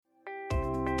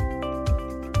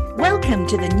Welcome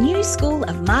to the New School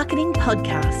of Marketing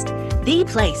podcast, the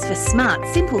place for smart,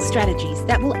 simple strategies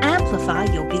that will amplify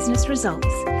your business results.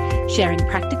 Sharing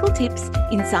practical tips,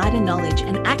 insider knowledge,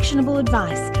 and actionable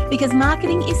advice because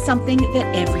marketing is something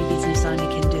that every business owner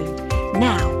can do.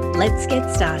 Now, let's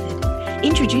get started.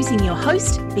 Introducing your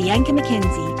host, Bianca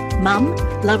McKenzie, mum,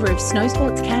 lover of snow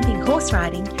sports, camping, horse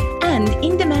riding, and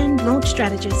in-demand launch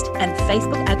strategist and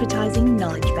Facebook advertising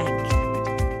knowledge bank.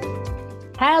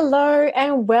 Hello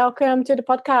and welcome to the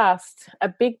podcast. A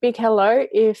big hello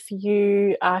if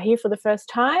you are here for the first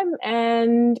time,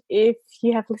 and if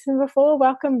you have listened before,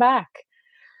 welcome back.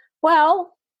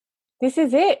 Well, this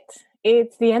is it.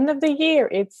 It's the end of the year.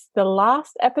 It's the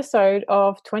last episode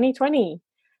of 2020.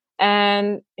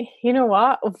 And you know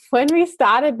what? When we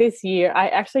started this year, I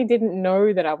actually didn't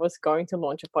know that I was going to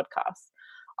launch a podcast.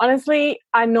 Honestly,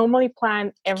 I normally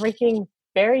plan everything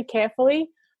very carefully,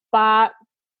 but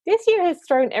this year has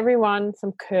thrown everyone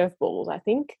some curveballs, I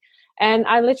think. And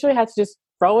I literally had to just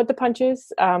roll with the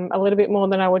punches a little bit more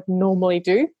than I would normally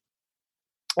do.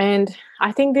 And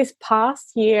I think this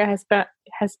past year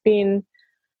has been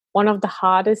one of the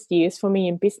hardest years for me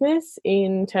in business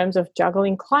in terms of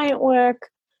juggling client work,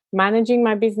 managing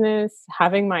my business,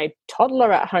 having my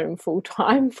toddler at home full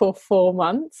time for 4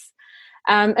 months,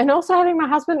 and also having my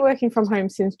husband working from home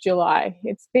since July.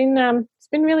 It's been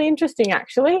really interesting,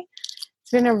 actually.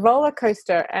 It's been a roller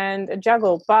coaster and a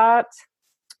juggle, but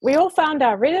we all found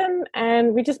our rhythm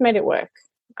and we just made it work.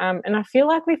 And I feel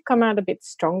like we've come out a bit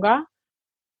stronger.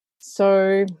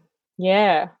 So,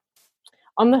 yeah.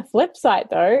 On the flip side,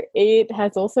 though, it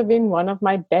has also been one of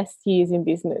my best years in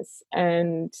business.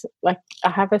 And I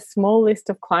have a small list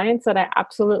of clients that I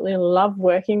absolutely love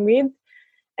working with.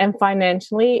 And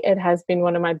financially, it has been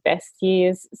one of my best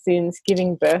years since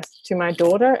giving birth to my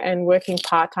daughter and working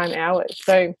part-time hours.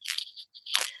 So,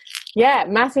 yeah,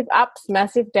 massive ups,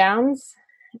 massive downs.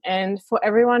 And for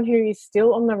everyone who is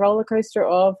still on the roller coaster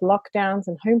of lockdowns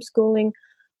and homeschooling,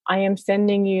 I am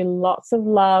sending you lots of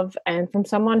love. And from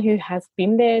someone who has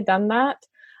been there, done that,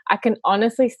 I can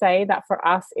honestly say that for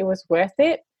us, it was worth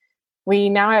it. We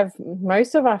now have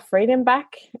most of our freedom back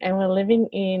and we're living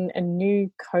in a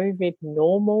new COVID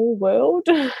normal world.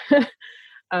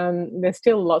 There's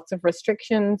still lots of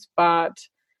restrictions, but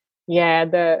yeah,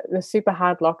 the super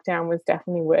hard lockdown was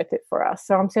definitely worth it for us.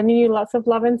 So I'm sending you lots of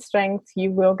love and strength.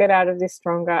 You will get out of this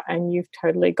stronger and you've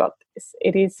totally got this.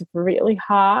 It is really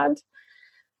hard.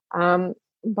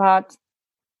 But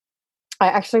I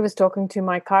actually was talking to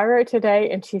my chiro today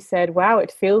and she said, wow,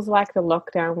 it feels like the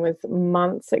lockdown was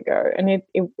months ago. And it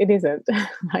isn't.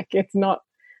 It's not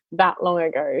that long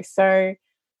ago. So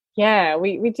yeah,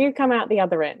 we do come out the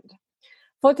other end.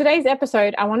 For today's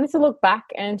episode, I wanted to look back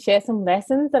and share some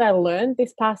lessons that I learned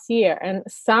this past year. And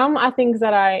some are things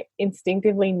that I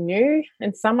instinctively knew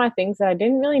and some are things that I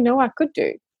didn't really know I could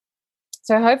do.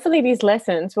 So hopefully these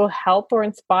lessons will help or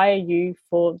inspire you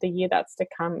for the year that's to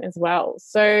come as well.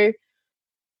 So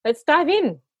let's dive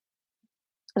in.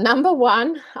 Number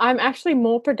one, I'm actually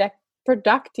more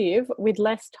productive with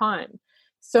less time.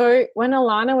 So when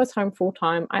Alana was home full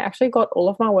time, I actually got all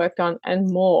of my work done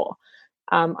and more.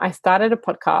 I started a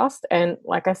podcast and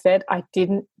like I said,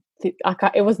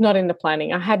 it was not in the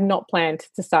planning. I had not planned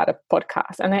to start a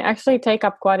podcast and they actually take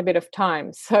up quite a bit of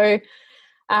time. So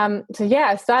yeah,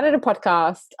 I started a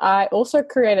podcast. I also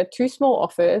created 2 small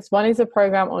offers. One is a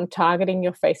program on targeting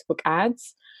your Facebook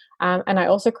ads. And I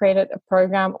also created a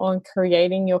program on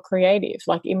creating your creative,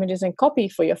 like images and copy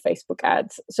for your Facebook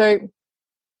ads. So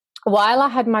while I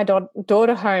had my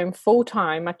daughter home full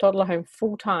time, my toddler home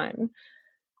full time,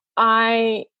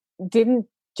 I didn't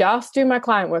just do my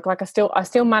client work. I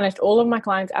still managed all of my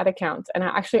clients' ad accounts and I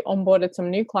actually onboarded some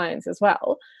new clients as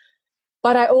well.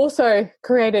 But I also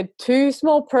created 2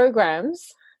 small programs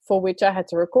for which I had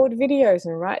to record videos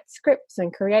and write scripts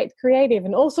and create creative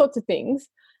and all sorts of things.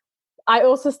 I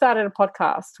also started a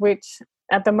podcast, which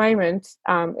at the moment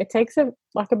it takes a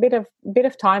bit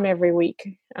of time every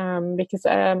week because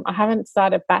I haven't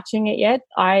started batching it yet.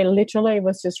 I literally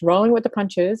was just rolling with the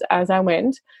punches as I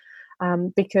went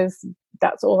because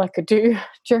that's all I could do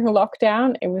during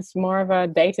lockdown. It was more of a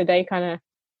day-to-day kind of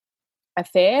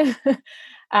affair.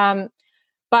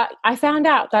 But I found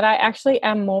out that I actually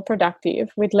am more productive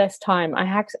with less time.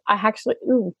 I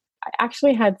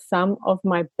actually had some of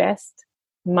my best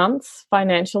months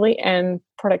financially and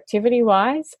productivity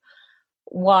wise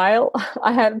while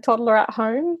I had a toddler at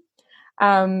home.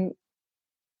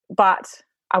 But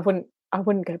I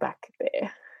wouldn't go back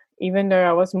there. Even though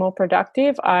I was more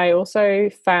productive, I also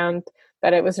found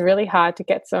that it was really hard to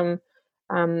get some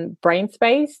brain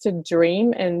space to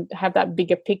dream and have that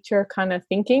bigger picture kind of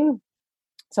thinking.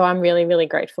 So I'm really, really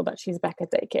grateful that she's back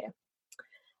at daycare.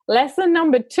 Lesson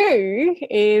number 2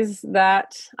 is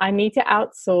that I need to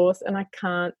outsource and I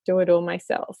can't do it all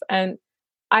myself. And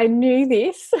I knew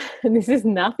this, and this is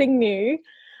nothing new.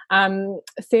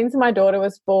 Since my daughter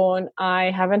was born,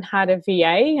 I haven't had a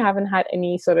VA, haven't had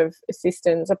any sort of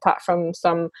assistance apart from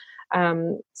some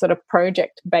sort of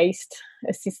project-based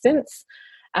assistance.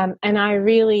 And I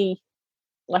really,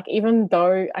 even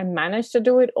though I managed to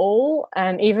do it all,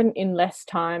 and even in less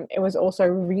time, it was also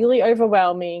really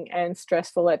overwhelming and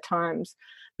stressful at times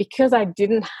because I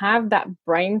didn't have that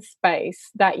brain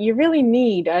space that you really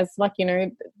need as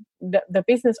the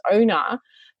business owner,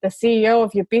 the CEO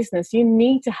of your business. You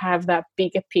need to have that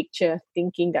bigger picture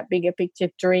thinking, that bigger picture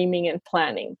dreaming and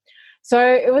planning. So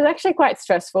it was actually quite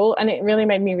stressful, and it really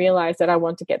made me realize that I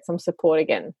want to get some support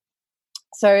again.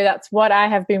 So that's what I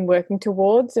have been working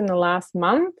towards in the last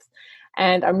month.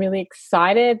 And I'm really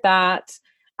excited that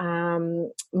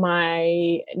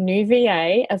my new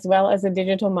VA as well as a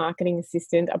digital marketing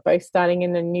assistant are both starting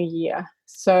in the new year.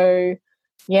 So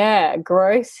yeah,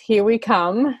 growth, here we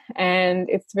come. And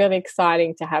it's really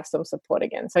exciting to have some support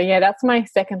again. So yeah, that's my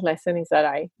second lesson, is that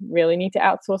I really need to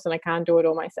outsource and I can't do it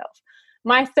all myself.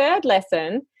 My third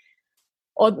lesson,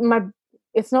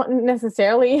 it's not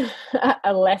necessarily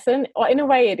a lesson, or in a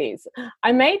way it is.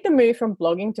 I made the move from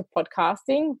blogging to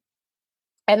podcasting,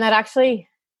 and that actually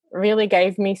really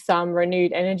gave me some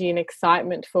renewed energy and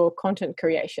excitement for content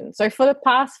creation. So for the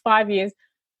past 5 years,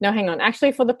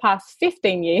 actually for the past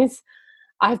 15 years,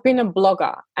 I've been a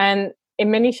blogger, and in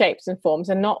many shapes and forms,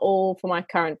 and not all for my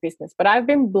current business, but I've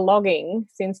been blogging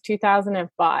since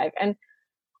 2005, and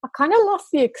I kind of lost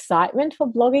the excitement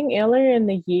for blogging earlier in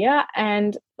the year,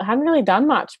 and I haven't really done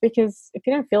much because if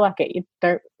you don't feel like it, you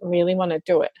don't really want to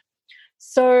do it.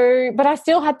 So, but I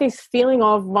still had this feeling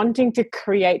of wanting to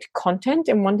create content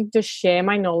and wanting to share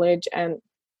my knowledge and,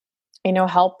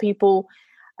 help people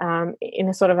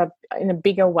in a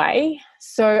bigger way.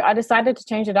 So I decided to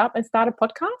change it up and start a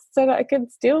podcast so that I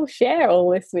could still share all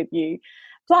this with you.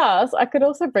 Plus, I could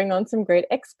also bring on some great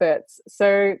experts.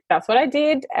 So that's what I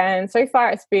did. And so far,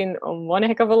 it's been one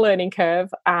heck of a learning curve.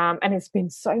 And it's been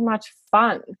so much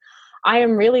fun. I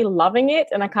am really loving it.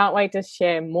 And I can't wait to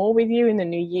share more with you in the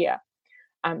new year.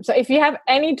 So if you have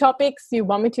any topics you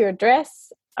want me to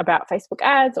address about Facebook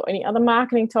ads or any other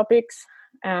marketing topics,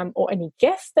 or any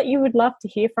guests that you would love to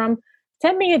hear from,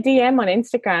 send me a DM on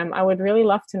Instagram. I would really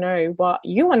love to know what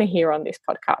you want to hear on this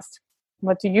podcast.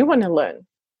 What do you want to learn?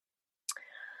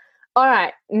 All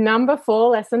right,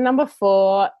 lesson number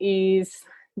 4 is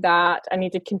that I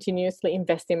need to continuously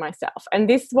invest in myself. And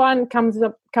this one comes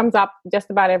up just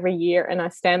about every year, and I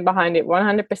stand behind it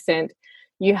 100%.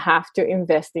 You have to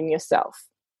invest in yourself.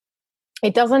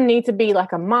 It doesn't need to be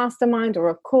like a mastermind or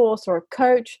a course or a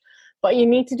coach, but you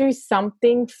need to do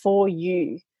something for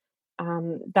you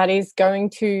that is going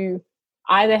to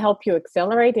either help you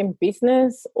accelerate in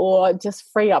business or just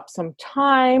free up some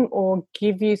time or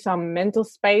give you some mental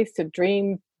space to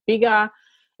dream bigger,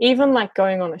 even like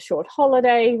going on a short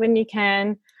holiday when you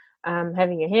can,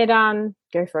 having your hair done,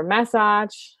 go for a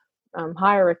massage,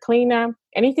 hire a cleaner,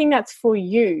 anything that's for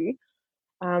you.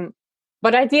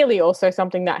 But ideally also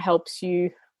something that helps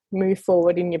you move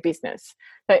forward in your business.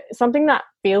 So something that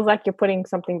feels like you're putting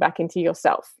something back into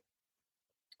yourself.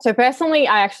 So personally,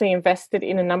 I actually invested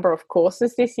in a number of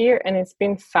courses this year, and it's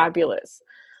been fabulous.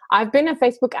 I've been a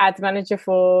Facebook ads manager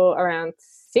for around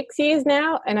 6 years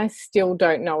now, and I still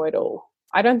don't know it all.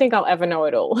 I don't think I'll ever know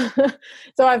it all.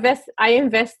 So I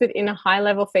invested in a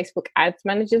high-level Facebook ads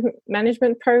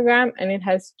management program, and it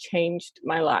has changed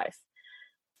my life.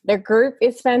 The group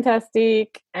is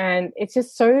fantastic, and it's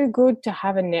just so good to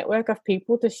have a network of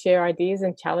people to share ideas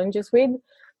and challenges with.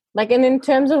 And in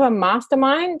terms of a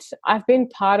mastermind, I've been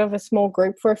part of a small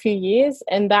group for a few years,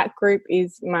 and that group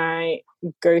is my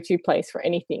go-to place for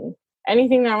anything.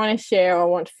 Anything that I want to share or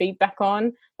want feedback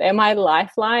on, they're my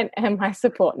lifeline and my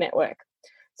support network.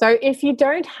 So if you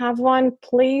don't have one,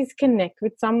 please connect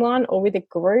with someone or with a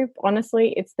group.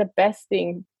 Honestly, it's the best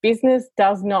thing. Business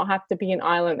does not have to be an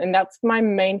island. And that's my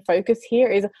main focus here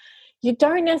is you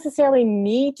don't necessarily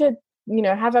need to,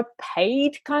 have a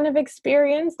paid kind of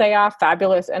experience. They are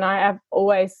fabulous. And I have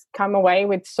always come away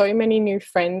with so many new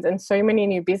friends and so many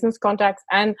new business contacts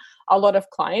and a lot of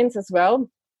clients as well.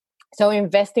 So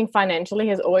investing financially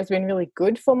has always been really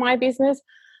good for my business.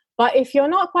 But if you're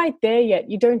not quite there yet,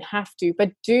 you don't have to.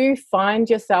 But do find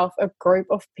yourself a group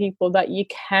of people that you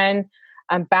can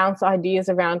bounce ideas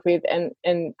around with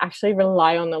and actually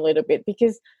rely on a little bit.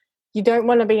 Because you don't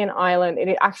want to be an island.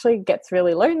 It actually gets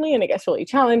really lonely and it gets really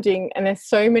challenging, and there's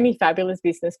so many fabulous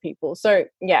business people. So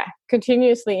yeah,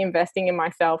 continuously investing in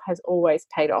myself has always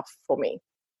paid off for me.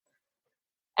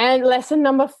 And lesson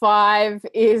number 5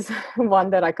 is one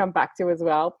that I come back to as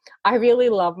well. I really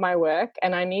love my work,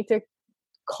 and I need to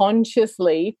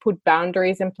consciously put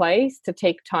boundaries in place to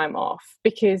take time off,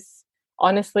 because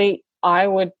honestly, I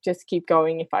would just keep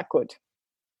going if I could.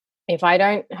 If I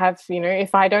don't have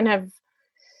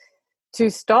to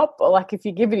stop, or like if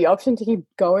you give me the option to keep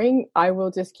going, I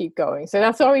will just keep going. So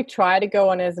that's why we try to go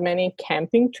on as many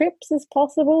camping trips as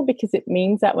possible, because it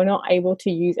means that we're not able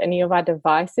to use any of our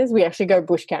devices. We actually go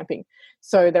bush camping.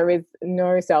 So there is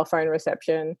no cell phone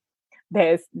reception.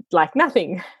 There's like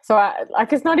nothing. So I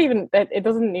can't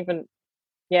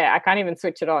even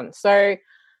switch it on. So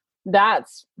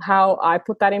that's how I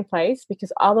put that in place,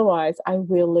 because otherwise I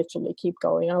will literally keep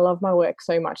going. I love my work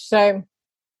so much. So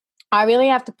I really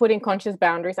have to put in conscious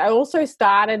boundaries. I also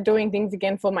started doing things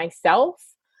again for myself.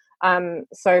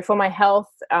 So for my health,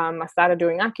 I started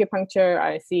doing acupuncture.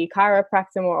 I see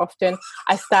chiropractor more often.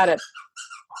 I started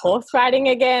horse riding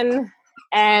again,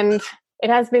 and it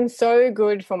has been so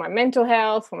good for my mental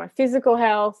health, for my physical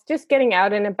health, just getting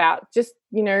out and about, just,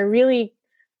 really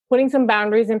putting some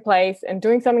boundaries in place and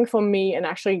doing something for me, and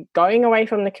actually going away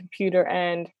from the computer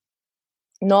and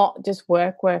not just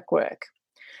work.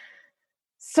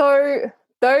 So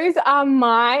those are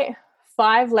my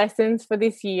 5 lessons for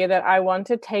this year that I want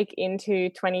to take into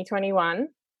 2021.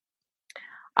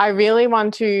 I really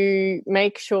want to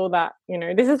make sure that,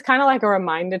 this is kind of like a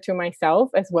reminder to myself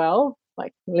as well.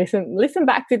 Like listen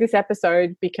back to this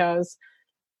episode, because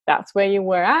that's where you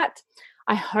were at.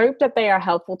 I hope that they are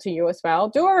helpful to you as well.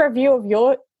 Do a review of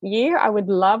your year. I would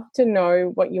love to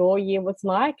know what your year was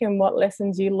like and what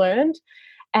lessons you learned.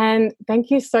 And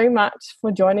thank you so much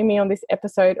for joining me on this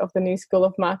episode of the New School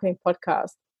of Marketing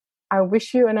podcast. I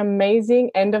wish you an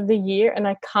amazing end of the year, and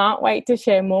I can't wait to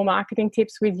share more marketing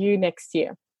tips with you next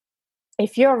year.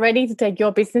 If you're ready to take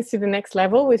your business to the next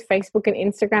level with Facebook and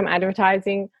Instagram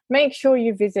advertising, make sure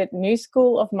you visit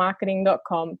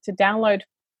newschoolofmarketing.com to download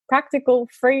practical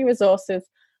free resources,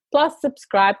 plus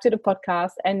subscribe to the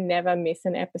podcast and never miss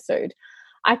an episode.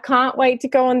 I can't wait to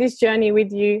go on this journey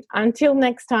with you. Until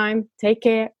next time, take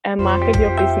care and market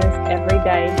your business every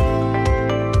day.